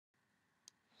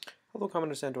Hello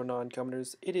commenters and or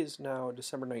non-commenters, it is now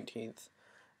December 19th,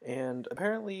 and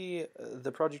apparently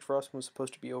the Project Frost was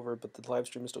supposed to be over, but the live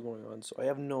stream is still going on, so I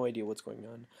have no idea what's going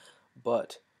on.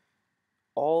 But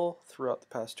all throughout the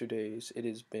past 2 days, it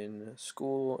has been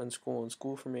school and school and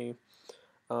school for me,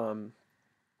 and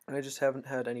I just haven't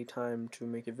had any time to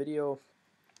make a video,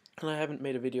 and I haven't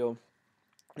made a video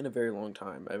in a very long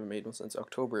time. I haven't made one since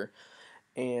October,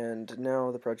 and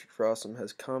now the Project Frost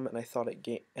has come, and I thought it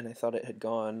had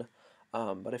gone.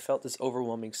 But I felt this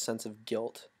overwhelming sense of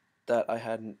guilt that I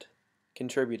hadn't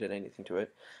contributed anything to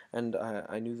it, and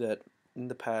I knew that in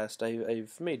the past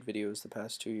I've made videos the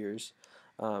past 2 years,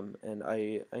 and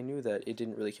I knew that it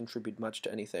didn't really contribute much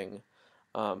to anything,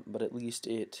 but at least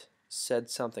it said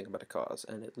something about a cause,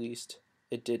 and at least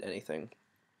it did anything.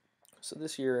 So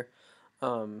this year,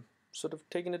 sort of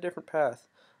taking a different path.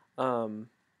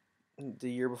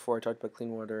 The year before I talked about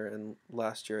clean water, and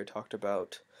last year I talked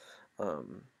about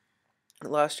um,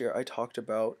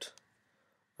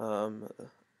 um,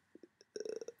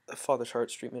 Father's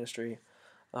Heart Street Ministry,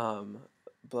 um,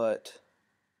 but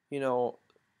you know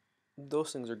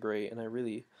those things are great, and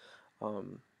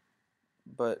um,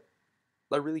 but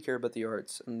I really care about the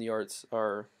arts, and the arts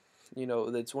are,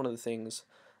 it's one of the things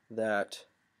that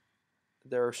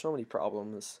there are so many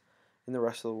problems in the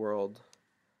rest of the world,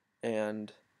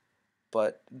 and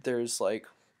but there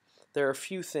are a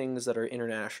few things that are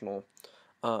international,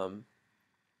 um,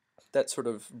 that sort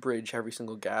of bridge every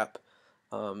single gap,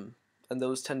 and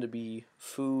those tend to be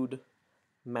food,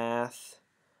 math,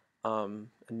 and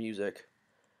music.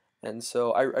 And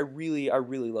so I really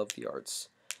love the arts,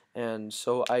 and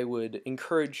so I would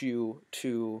encourage you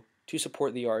to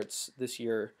support the arts this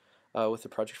year, with the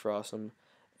Project for Awesome,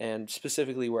 and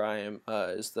specifically where I am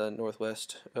is the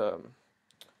Northwest. I'm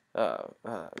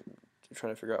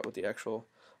trying to figure out what the actual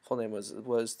full name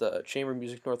was the Chamber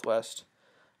Music Northwest.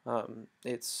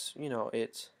 It's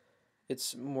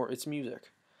it's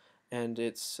music, and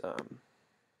it's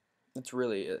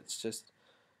really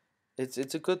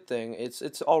it's a good thing.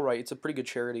 It's all right. It's a pretty good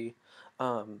charity,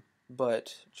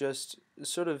 but just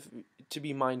sort of to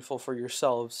be mindful for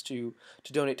yourselves to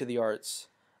donate to the arts.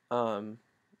 Um,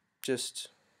 just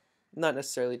not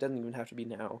necessarily. It doesn't even have to be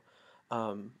now,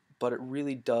 but it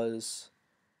really does.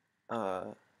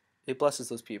 Uh, it blesses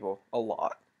those people a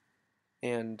lot,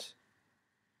 and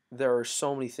there are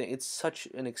so many things. It's such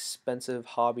an expensive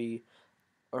hobby,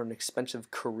 or an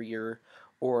expensive career,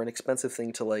 or an expensive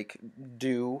thing to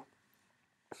do,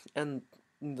 and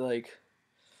like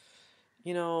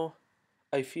you know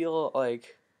I feel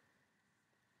like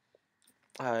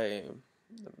I'm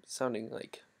sounding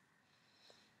like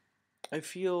I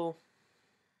feel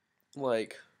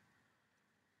like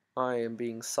I am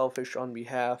being selfish on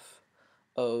behalf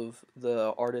of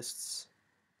the artists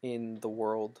in the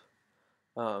world,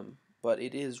 but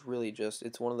it is really just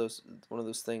it's one of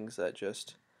those things that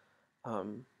just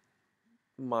um,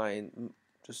 mine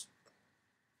just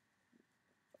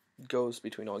goes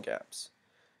between all gaps.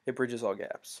 It bridges all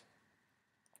gaps.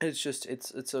 It's just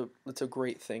it's a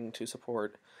great thing to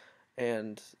support,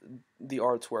 and the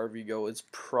arts wherever you go is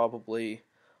probably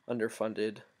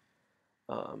underfunded,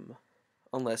 um,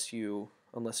 unless you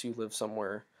live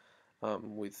somewhere,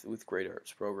 with great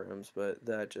arts programs, but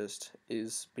that just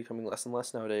is becoming less and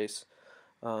less nowadays.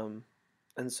 Um,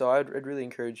 and so I'd really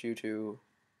encourage you to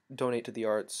donate to the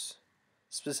arts,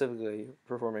 specifically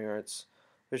performing arts,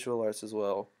 visual arts as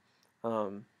well,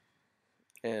 um,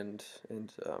 and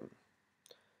and um,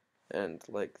 and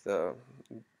like the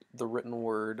written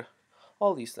word,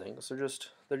 all these things.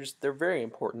 They're very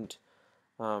important.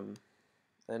 Um,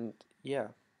 and yeah,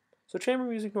 so Chamber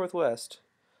Music Northwest.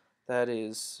 That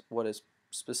is what is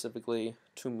specifically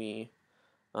to me,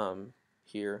 um,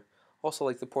 here. Also,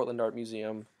 like the Portland Art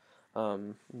Museum,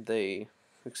 they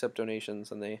accept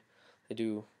donations, and they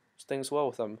do things well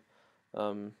with them.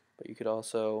 But you could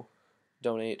also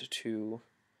donate to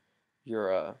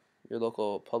your uh, your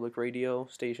local public radio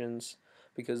stations,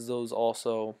 because those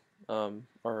also,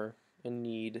 are in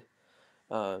need,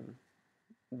 um,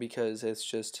 because it's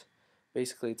just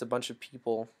basically it's a bunch of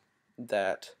people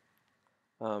that,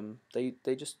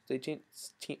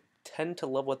 tend to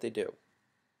love what they do,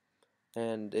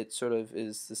 and it sort of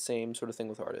is the same sort of thing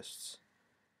with artists.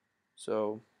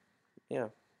 So yeah,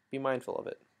 be mindful of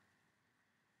it,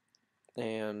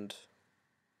 and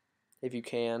if you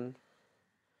can,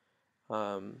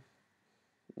 um,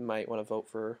 you might want to vote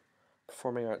for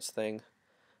performing arts thing.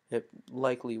 It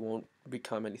likely won't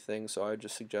become anything, so I would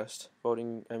just suggest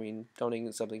voting. I mean,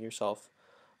 donating something yourself,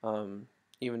 um,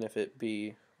 even if it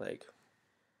be like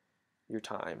your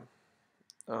time,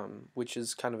 which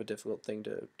is kind of a difficult thing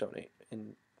to donate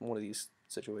in one of these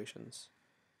situations.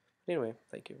 But anyway,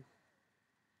 thank you,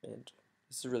 and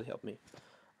this has really helped me.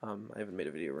 I haven't made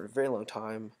a video in a very long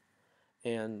time,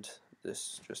 and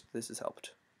this has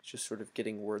helped. It's just sort of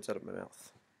getting words out of my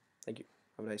mouth. Thank you.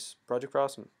 Have a nice Project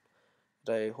Awesome.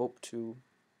 And I hope to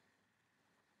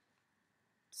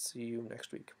see you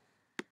next week.